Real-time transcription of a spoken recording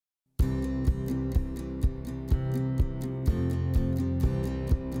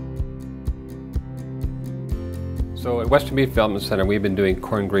So at Western Beef Development Center, we've been doing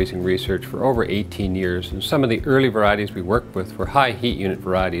corn grazing research for over 18 years, and some of the early varieties we worked with were high heat unit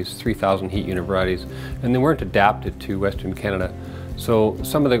varieties, 3,000 heat unit varieties, and they weren't adapted to Western Canada. So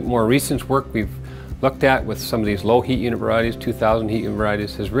some of the more recent work we've looked at with some of these low heat unit varieties, 2,000 heat unit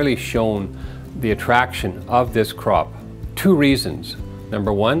varieties, has really shown the attraction of this crop. Two reasons.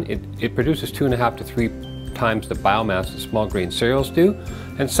 Number one, it produces 2.5 to 3 times the biomass that small grain cereals do,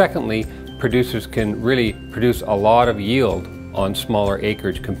 and secondly, producers can really produce a lot of yield on smaller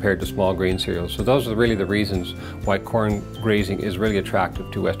acreage compared to small grain cereals. So those are really the reasons why corn grazing is really attractive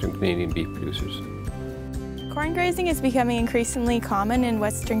to Western Canadian beef producers. Corn grazing is becoming increasingly common in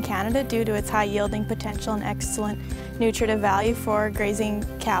Western Canada due to its high yielding potential and excellent nutritive value for grazing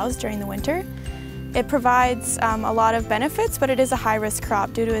cows during the winter. It provides a lot of benefits, but it is a high-risk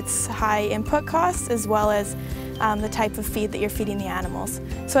crop due to its high input costs as well as the type of feed that you're feeding the animals.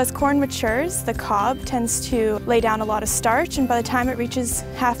 So as corn matures, the cob tends to lay down a lot of starch, and by the time it reaches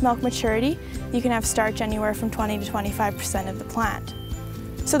half milk maturity, you can have starch anywhere from 20 to 25% of the plant.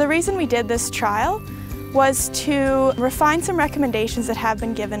 So the reason we did this trial was to refine some recommendations that have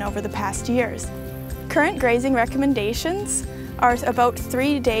been given over the past years. Current grazing recommendations are about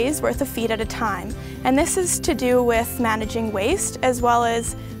 3 days worth of feed at a time, and this is to do with managing waste as well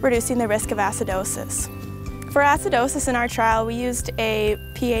as reducing the risk of acidosis. For acidosis in our trial, we used a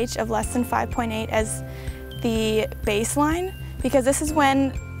pH of less than 5.8 as the baseline because this is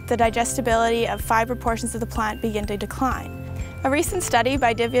when the digestibility of fiber portions of the plant begin to decline. A recent study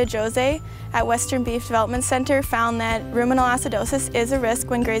by Divya Jose at Western Beef Development Center found that ruminal acidosis is a risk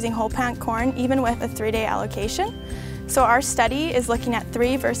when grazing whole plant corn, even with a 3-day allocation. So our study is looking at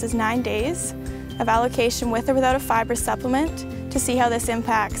 3 versus 9 days of allocation with or without a fiber supplement to see how this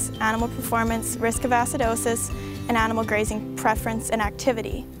impacts animal performance, risk of acidosis, and animal grazing preference and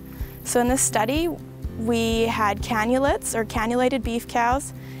activity. So in this study, we had cannulates or cannulated beef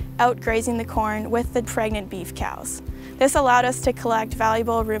cows out grazing the corn with the pregnant beef cows. This allowed us to collect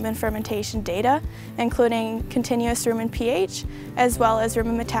valuable rumen fermentation data, including continuous rumen pH, as well as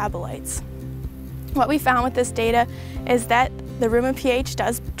rumen metabolites. What we found with this data is that the rumen pH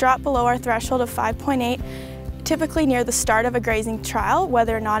does drop below our threshold of 5.8, typically near the start of a grazing trial,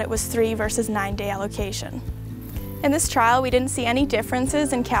 whether or not it was 3 versus 9-day allocation. In this trial, we didn't see any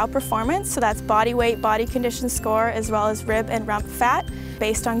differences in cow performance, so that's body weight, body condition score, as well as rib and rump fat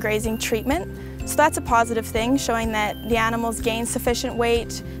based on grazing treatment. So that's a positive thing, showing that the animals gain sufficient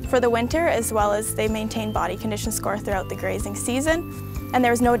weight for the winter, as well as they maintain body condition score throughout the grazing season. And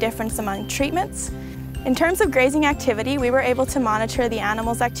there was no difference among treatments. In terms of grazing activity, we were able to monitor the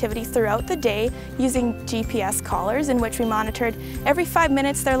animals' activity throughout the day using GPS collars, in which we monitored every 5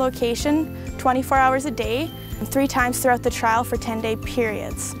 minutes their location, 24 hours a day, 3 times throughout the trial for 10-day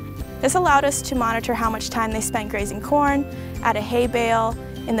periods. This allowed us to monitor how much time they spent grazing corn, at a hay bale,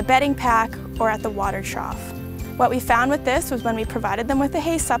 in the bedding pack, or at the water trough. What we found with this was when we provided them with a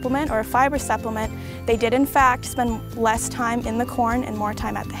hay supplement or a fiber supplement, they did in fact spend less time in the corn and more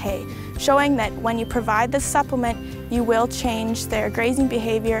time at the hay, showing that when you provide this supplement, you will change their grazing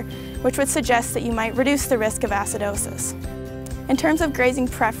behavior, which would suggest that you might reduce the risk of acidosis. In terms of grazing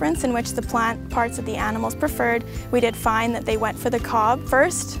preference, in which the plant parts of the animals preferred, we did find that they went for the cob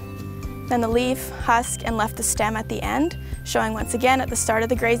first, then the leaf, husk, and left the stem at the end, showing once again at the start of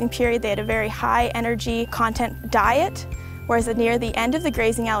the grazing period they had a very high energy content diet, whereas near the end of the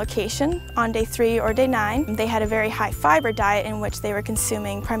grazing allocation, on day 3 or day 9, they had a very high fiber diet in which they were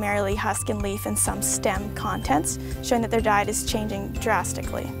consuming primarily husk and leaf and some stem contents, showing that their diet is changing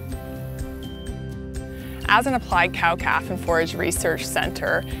drastically. As an applied cow, calf and forage research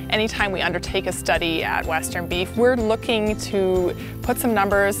center, anytime we undertake a study at Western Beef, we're looking to put some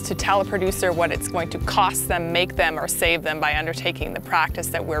numbers to tell a producer what it's going to cost them, make them, or save them by undertaking the practice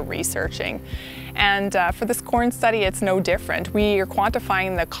that we're researching. And for this corn study, it's no different. We are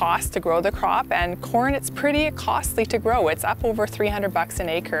quantifying the cost to grow the crop, and corn, it's pretty costly to grow. It's up over $300 an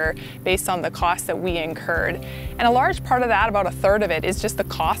acre based on the cost that we incurred. And a large part of that, about 1/3 of it, is just the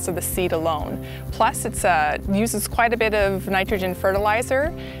cost of the seed alone. Plus, it uses quite a bit of nitrogen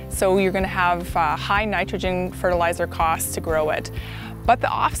fertilizer, so you're going to have high nitrogen fertilizer costs to grow it. But the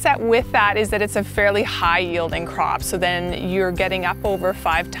offset with that is that it's a fairly high yielding crop, so then you're getting up over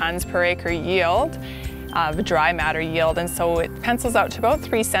 5 tons per acre yield, the dry matter yield, and so it pencils out to about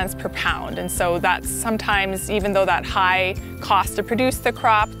 3 cents per pound. And so that's sometimes, even though that high cost to produce the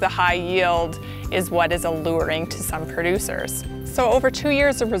crop, the high yield is what is alluring to some producers. So over 2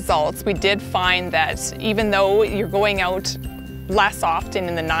 years of results, we did find that even though you're going out less often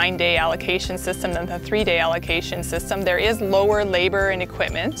in the 9-day allocation system than the 3-day allocation system, there is lower labor and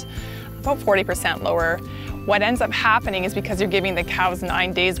equipment, about 40% lower. What ends up happening is because you're giving the cows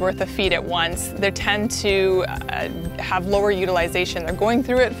 9 days worth of feed at once, they tend to have lower utilization. They're going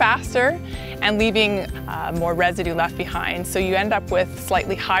through it faster and leaving more residue left behind. So you end up with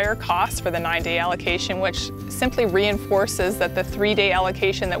slightly higher costs for the 9-day allocation, which simply reinforces that the 3-day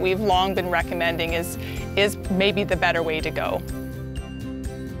allocation that we've long been recommending is maybe the better way to go.